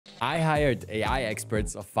I hired AI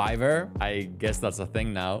experts of Fiverr, I guess that's a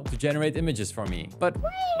thing now, to generate images for me. But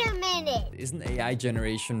Wait a minute! isn't AI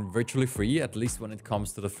generation virtually free, at least when it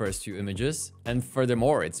comes to the first few images? And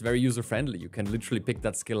furthermore, it's very user-friendly. You can literally pick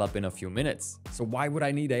that skill up in a few minutes. So why would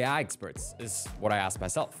I need AI experts, is what I asked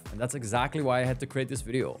myself. And that's exactly why I had to create this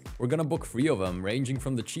video. We're gonna book 3 of them, ranging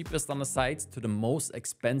from the cheapest on the site to the most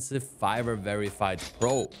expensive Fiverr verified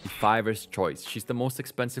pro. Fiverr's choice. She's the most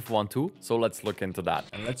expensive one too, so let's look into that.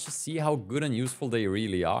 And let's just see how good and useful they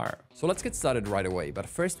really are. So let's get started right away, but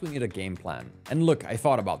first we need a game plan. And look, I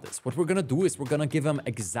thought about this. What we're gonna do is we're gonna give him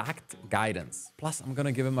exact guidance. Plus, I'm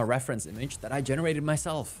gonna give him a reference image that I generated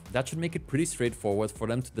myself. That should make it pretty straightforward for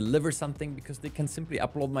them to deliver something because they can simply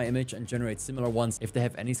upload my image and generate similar ones if they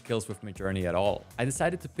have any skills with Midjourney at all. I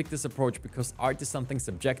decided to pick this approach because art is something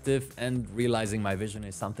subjective and realizing my vision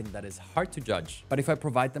is something that is hard to judge. But if I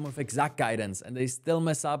provide them with exact guidance and they still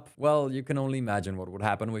mess up, well, you can only imagine what would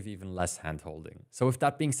happen with even less hand-holding. So with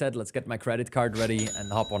that being said, let's get my credit card ready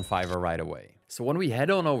and hop on Fiverr right away. So when we head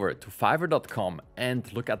on over to fiverr.com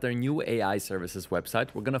and look at their new AI services website,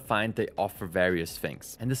 we're gonna find they offer various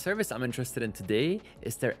things. And the service I'm interested in today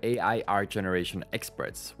is their AI art generation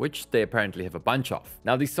experts, which they apparently have a bunch of.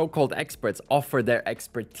 Now, these so-called experts offer their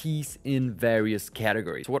expertise in various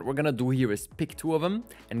categories. So what we're gonna do here is pick 2 of them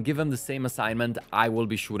and give them the same assignment I will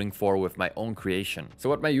be shooting for with my own creation. So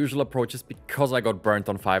what my usual approach is, because I got burnt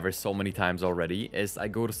on Fiverr so many times already, is I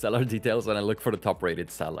go to seller details and I look for the top rated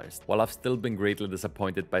sellers. While I've still been greatly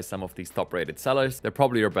disappointed by some of these top rated sellers, they're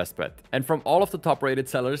probably your best bet. And from all of the top rated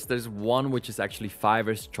sellers, there's one which is actually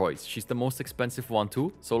Fiverr's choice. She's the most expensive one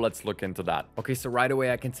too, so let's look into that. Okay, so right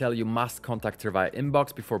away I can tell you must contact her via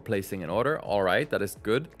inbox before placing an order. All right, that is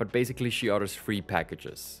good. But basically she orders 3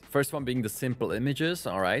 packages. First one being the simple images,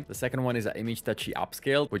 all right. The second one is an image that she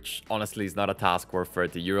upscaled, which honestly is not a task worth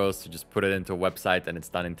 30 euros. So just put it into a website and it's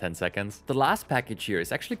done in 10 seconds. The last package here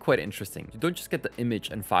is actually quite interesting. You don't just get the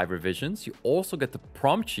image and Fiverr visions, you also get the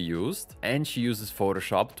prompt she used, and she uses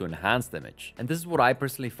Photoshop to enhance the image. And this is what I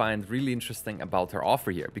personally find really interesting about her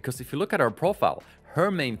offer here, because if you look at her profile,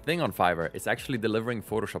 her main thing on Fiverr is actually delivering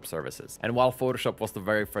Photoshop services. And while Photoshop was the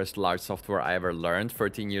very first large software I ever learned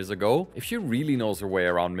 13 years ago, if she really knows her way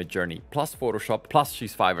around Midjourney, plus Photoshop, plus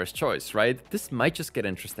she's Fiverr's choice, right? This might just get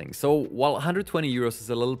interesting. So while 120 euros is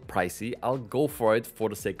a little pricey, I'll go for it for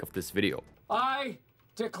the sake of this video. I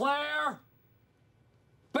declare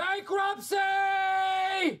bankruptcy!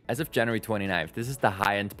 As of January 29th, this is the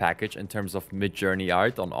high-end package in terms of Midjourney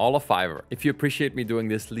art on all of Fiverr. If you appreciate me doing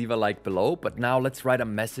this, leave a like below, but now let's write a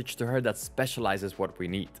message to her that specializes what we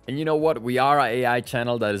need. And you know what? We are an AI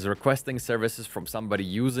channel that is requesting services from somebody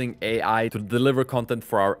using AI to deliver content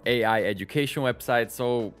for our AI education website,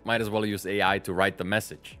 so might as well use AI to write the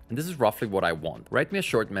message. And this is roughly what I want. Write me a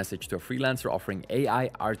short message to a freelancer offering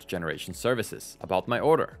AI art generation services about my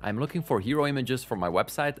order. I'm looking for hero images for my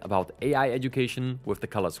website about AI education with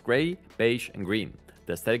the colors gray, beige, and green.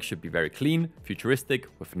 The aesthetic should be very clean, futuristic,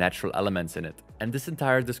 with natural elements in it. And this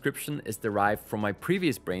entire description is derived from my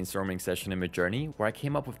previous brainstorming session in Midjourney, where I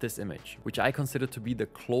came up with this image, which I consider to be the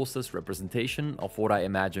closest representation of what I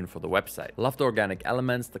imagine for the website. Love the organic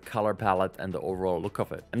elements, the color palette, and the overall look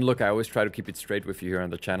of it. And look, I always try to keep it straight with you here on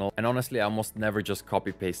the channel, and honestly, I almost never just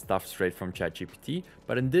copy-paste stuff straight from ChatGPT,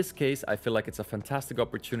 but in this case, I feel like it's a fantastic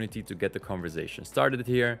opportunity to get the conversation started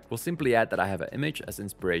here. We'll simply add that I have an image as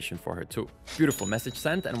inspiration for her too. Beautiful message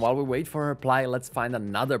sent, and while we wait for her reply, let's find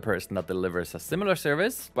another person that delivers a similar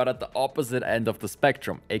service, but at the opposite end of the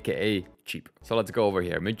spectrum, aka cheap. So let's go over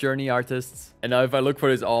here, Midjourney artists. And now if I look for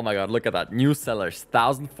this, oh my god, look at that. New sellers,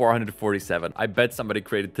 1,447. I bet somebody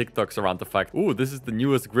created TikToks around the fact, ooh, this is the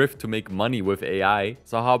newest grift to make money with AI.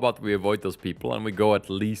 So how about we avoid those people and we go at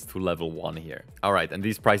least to level 1 here. All right, and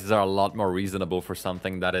these prices are a lot more reasonable for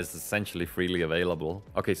something that is essentially freely available.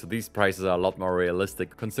 Okay, so these prices are a lot more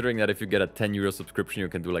realistic, considering that if you get a 10 euro subscription, you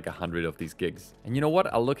can do like 100 of these gigs. And you know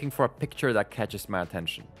what? I'm looking for a picture that catches my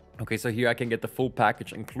attention. Okay, so here I can get the full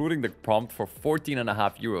package, including the prompt, for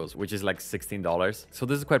 14.5 euros, which is like $16. So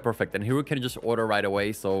this is quite perfect. And here we can just order right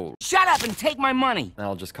away. So Shut up and take my money! and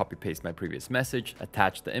I'll just copy paste my previous message,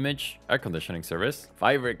 attach the image, air conditioning service.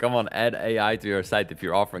 Fiverr, come on, add AI to your site if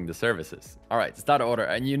you're offering the services. All right, start order.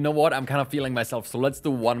 And you know what? I'm kind of feeling myself. So let's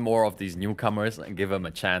do one more of these newcomers and give them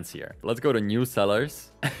a chance here. Let's go to new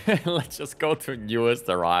sellers. Let's just go to newest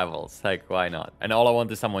arrivals. Heck, why not? And all I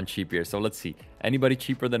want is someone cheap here. So let's see. Anybody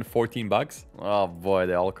cheaper than 14 bucks? Oh boy,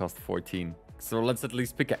 they all cost 14. So let's at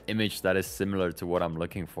least pick an image that is similar to what I'm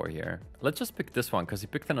looking for here. Let's just pick this one because he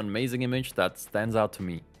picked an amazing image that stands out to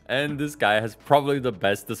me. And this guy has probably the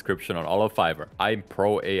best description on all of Fiverr. I'm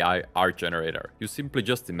pro AI art generator. You simply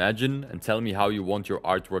just imagine and tell me how you want your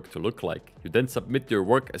artwork to look like. You then submit your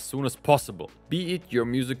work as soon as possible. Be it your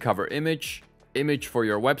music cover image, image for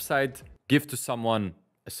your website, gift to someone,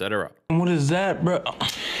 etc. What is that, bro?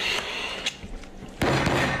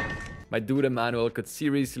 My dude Emmanuel could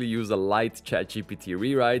seriously use a light ChatGPT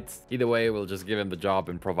rewrite. Either way, we'll just give him the job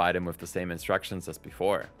and provide him with the same instructions as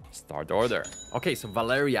before. Start order. Okay, so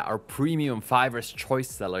Valeria, our premium Fiverr's choice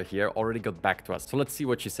seller here, already got back to us. So let's see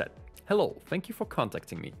what she said. Hello, thank you for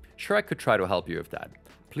contacting me. Sure, I could try to help you with that.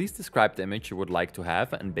 Please describe the image you would like to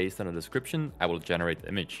have, and based on the description, I will generate the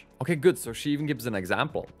image. Okay, good. So she even gives an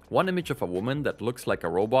example. One image of a woman that looks like a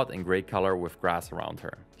robot in gray color with grass around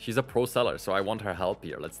her. She's a pro seller, so I want her help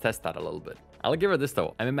here. Let's test that a little bit. I'll give her this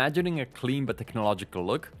though. I'm imagining a clean but technological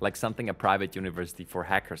look, like something a private university for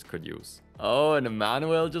hackers could use. Oh, and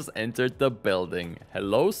Emmanuel just entered the building.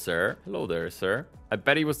 Hello, sir. Hello there, sir. I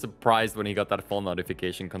bet he was surprised when he got that phone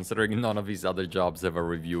notification, considering none of his other jobs have a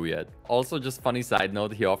review yet. Also, just funny side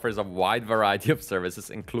note, he offers a wide variety of services,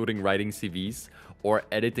 including writing CVs or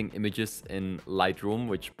editing images in Lightroom,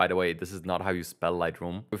 which, by the way, this is not how you spell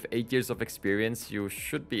Lightroom. With 8 years of experience, you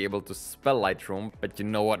should be able to spell Lightroom, but you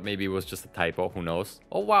know what? Maybe it was just a typo, who knows?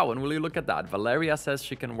 Oh wow, and will you look at that? Valeria says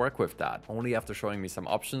she can work with that. Only after showing me some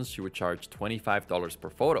options, she would charge $25 per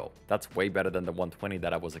photo. That's way better than the $120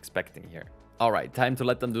 that I was expecting here. All right, time to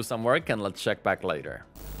let them do some work, and let's check back later.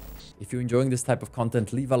 If you're enjoying this type of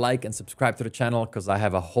content, leave a like and subscribe to the channel, because I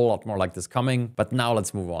have a whole lot more like this coming. But now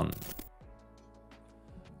let's move on.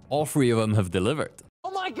 All three of them have delivered.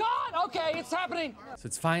 Oh my God! Okay, it's happening! So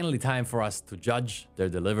it's finally time for us to judge their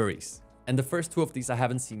deliveries. And the first two of these I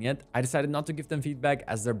haven't seen yet. I decided not to give them feedback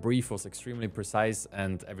as their brief was extremely precise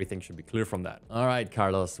and everything should be clear from that. All right,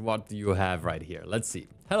 Carlos, what do you have right here? Let's see.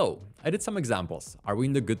 Hello, I did some examples. Are we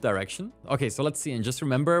in the good direction? Okay, so let's see. And just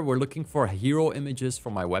remember, we're looking for hero images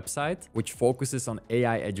for my website, which focuses on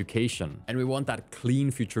AI education. And we want that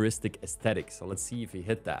clean, futuristic aesthetic. So let's see if we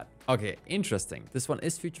hit that. Okay, interesting. This one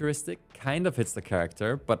is futuristic, kind of hits the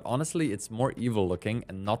character, but honestly, it's more evil looking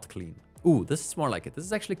and not clean. Ooh, this is more like it. This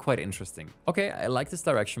is actually quite interesting. Okay, I like this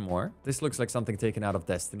direction more. This looks like something taken out of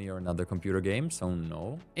Destiny or another computer game, so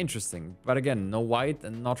no. Interesting. But again, no white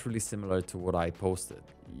and not really similar to what I posted.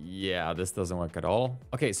 Yeah, this doesn't work at all.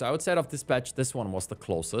 Okay, so outside of this batch, this one was the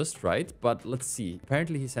closest, right? But let's see.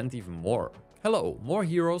 Apparently he sent even more. Hello, more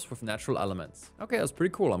heroes with natural elements. Okay, that's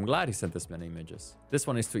pretty cool. I'm glad he sent this many images. This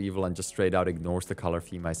one is too evil and just straight out ignores the color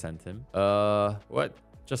theme I sent him. What?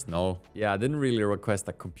 Just no. Yeah, I didn't really request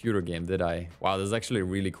a computer game, did I? Wow, this is actually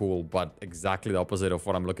really cool, but exactly the opposite of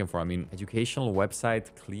what I'm looking for. I mean, educational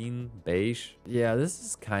website, clean, beige. Yeah, this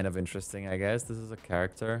is kind of interesting, I guess. This is a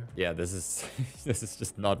character. Yeah, this is this is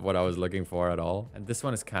just not what I was looking for at all. And this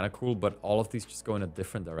one is kind of cool, but all of these just go in a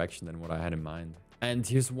different direction than what I had in mind. And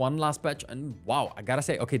here's one last batch, and wow, I gotta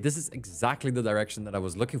say, okay, this is exactly the direction that I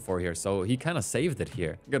was looking for here. So he kind of saved it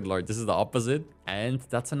here. Good lord, this is the opposite. And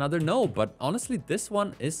that's another no, but honestly, this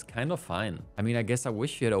one is kind of fine. I mean, I guess I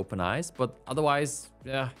wish he had open eyes, but otherwise,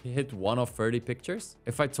 yeah, he hit 1 of 30 pictures.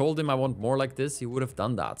 If I told him I want more like this, he would have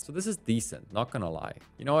done that. So this is decent, not gonna lie.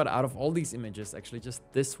 You know what, out of all these images, actually just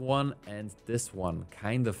this one and this one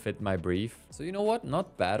kind of fit my brief. So you know what,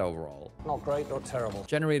 not bad overall. Not great, not terrible.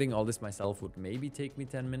 Generating all this myself would maybe take me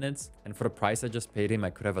 10 minutes. And for the price I just paid him, I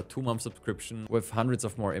could have a 2-month subscription with hundreds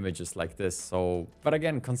of more images like this. So, but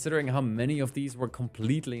again, considering how many of these were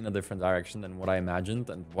completely in a different direction than what I imagined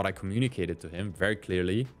and what I communicated to him very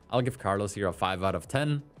clearly, I'll give Carlos here a 5 out of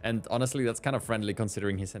 10. And honestly, that's kind of friendly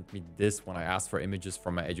considering he sent me this when I asked for images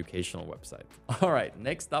from my educational website. All right,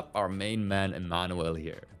 next up, our main man, Emmanuel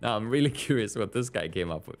here. Now, I'm really curious what this guy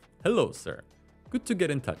came up with. Hello, sir. Good to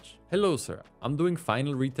get in touch. Hello, sir. I'm doing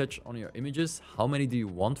final retouch on your images. How many do you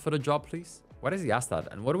want for the job, please? Why does he ask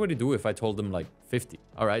that? And what would he do if I told him like 50?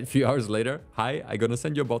 All right, a few hours later. Hi, I'm gonna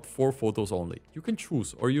send you about 4 photos only. You can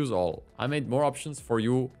choose or use all. I made more options for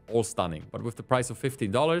you, all stunning. But with the price of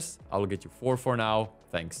 $15, I'll get you 4 for now.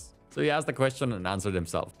 Thanks. So he asked the question and answered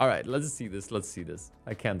himself. All right, let's see this. Let's see this.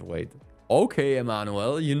 I can't wait. Okay,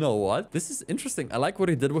 Emmanuel, you know what? This is interesting. I like what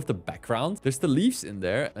he did with the background. There's the leaves in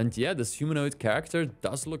there. And yeah, this humanoid character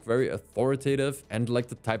does look very authoritative and like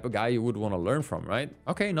the type of guy you would want to learn from, right?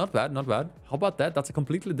 Okay, not bad, not bad. How about that? That's a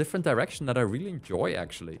completely different direction that I really enjoy,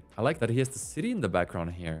 actually. I like that he has the city in the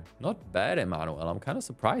background here. Not bad, Emmanuel. I'm kind of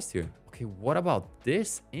surprised here. Okay, what about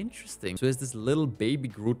this? Interesting. So there's this little baby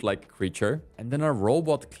Groot-like creature and then a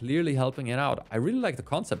robot clearly helping it out. I really like the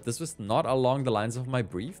concept. This was not along the lines of my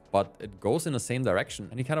brief, but it goes in the same direction.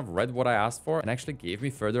 And he kind of read what I asked for and actually gave me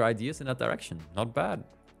further ideas in that direction. Not bad.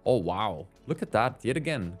 Oh, wow. Look at that. Yet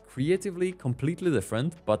again, creatively completely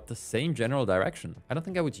different, but the same general direction. I don't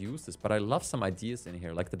think I would use this, but I love some ideas in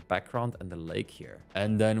here, like the background and the lake here.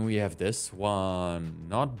 And then we have this one.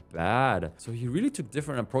 Not bad. So he really took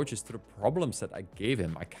different approaches to the problem set I gave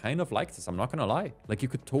him. I kind of like this, I'm not gonna lie. Like, you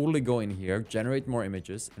could totally go in here, generate more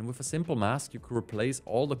images, and with a simple mask, you could replace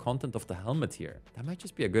all the content of the helmet here. That might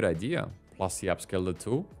just be a good idea. Plus, he upscaled it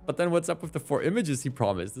too. But then what's up with the 4 images he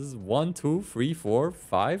promised? This is 1, 2, 3, 4,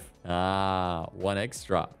 5. Ah, 1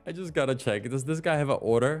 extra. I just gotta check. Does this guy have an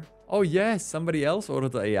order? Oh yes, somebody else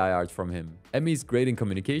ordered the AI art from him. Emmy's great in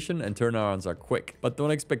communication and turnarounds are quick, but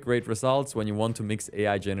don't expect great results when you want to mix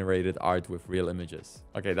AI generated art with real images.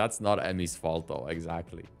 Okay, that's not Emmy's fault though,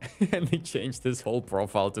 exactly. And he changed his whole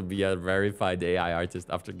profile to be a verified AI artist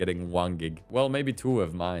after getting 1 gig. Well, maybe 2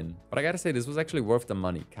 of mine. But I gotta say, this was actually worth the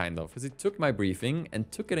money, kind of, because he took my briefing and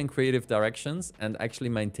took it in creative directions and actually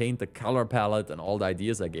maintained the color palette and all the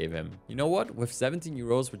ideas I gave him. You know what? With 17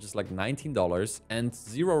 euros, which is like $19, and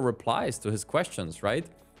 0 replies to his questions, right?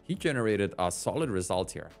 He generated a solid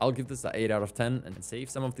result here. I'll give this an 8 out of 10 and save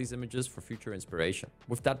some of these images for future inspiration.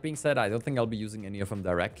 With that being said, I don't think I'll be using any of them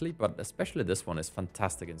directly, but especially this one is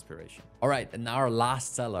fantastic inspiration. All right, and now our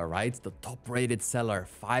last seller, right? The top-rated seller,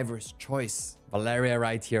 Fiverr's Choice. Valeria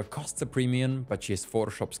right here costs a premium, but she has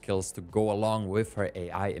Photoshop skills to go along with her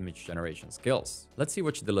AI image generation skills. Let's see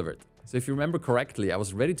what she delivered. So if you remember correctly, I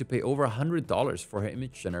was ready to pay over $100 for her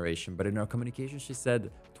image generation, but in our communication she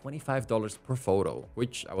said $25 per photo,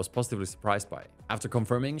 which I was positively surprised by. After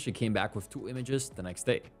confirming, she came back with 2 images the next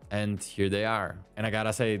day. And here they are. And I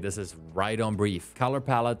gotta say, this is right on brief. Color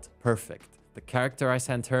palette, perfect. The character I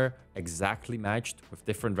sent her exactly matched with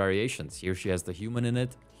different variations. Here she has the human in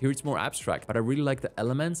it. Here it's more abstract, but I really like the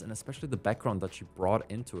elements and especially the background that she brought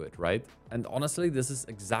into it, right? And honestly, this is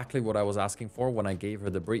exactly what I was asking for when I gave her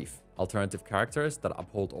the brief. Alternative characters that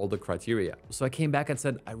uphold all the criteria. So I came back and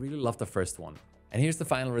said, I really love the first one. And here's the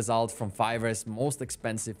final result from Fiverr's most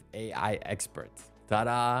expensive AI expert.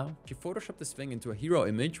 Ta-da! She photoshopped this thing into a hero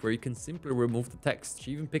image where you can simply remove the text.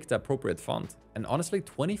 She even picked the appropriate font. And honestly,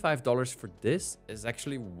 $25 for this is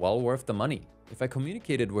actually well worth the money. If I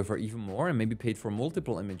communicated with her even more and maybe paid for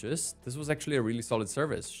multiple images, this was actually a really solid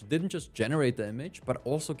service. She didn't just generate the image, but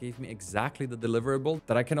also gave me exactly the deliverable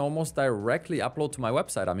that I can almost directly upload to my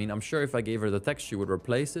website. I mean, I'm sure if I gave her the text, she would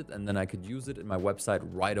replace it and then I could use it in my website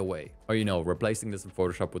right away. Or, you know, replacing this in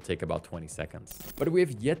Photoshop would take about 20 seconds. But we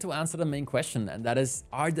have yet to answer the main question, and that is,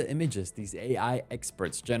 are the images these AI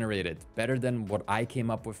experts generated better than what I came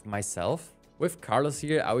up with myself? With Carlos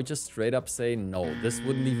here, I would just straight up say no, this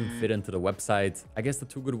wouldn't even fit into the website. I guess the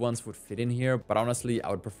 2 good ones would fit in here, but honestly,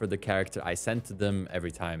 I would prefer the character I sent to them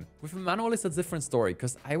every time. With Emmanuel, it's a different story,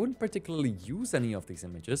 because I wouldn't particularly use any of these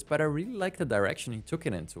images, but I really like the direction he took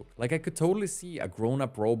it into. Like, I could totally see a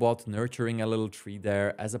grown-up robot nurturing a little tree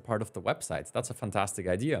there as a part of the website. That's a fantastic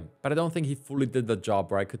idea. But I don't think he fully did the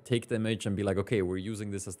job where I could take the image and be like, okay, we're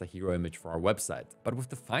using this as the hero image for our website. But with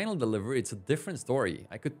the final delivery, it's a different story.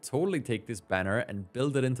 I could totally take this banner and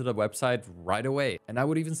build it into the website right away. And I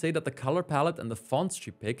would even say that the color palette and the fonts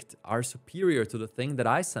she picked are superior to the thing that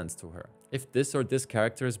I sent to her. If this or this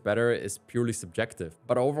character is better is purely subjective.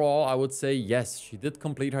 But overall, I would say yes, she did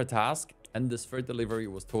complete her task and this third delivery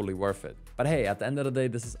was totally worth it. But hey, at the end of the day,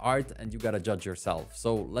 this is art and you gotta judge yourself.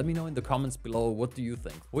 So let me know in the comments below, what do you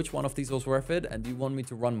think? Which one of these was worth it? And do you want me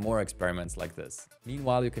to run more experiments like this?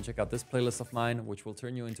 Meanwhile, you can check out this playlist of mine, which will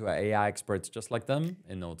turn you into an AI expert just like them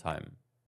in no time.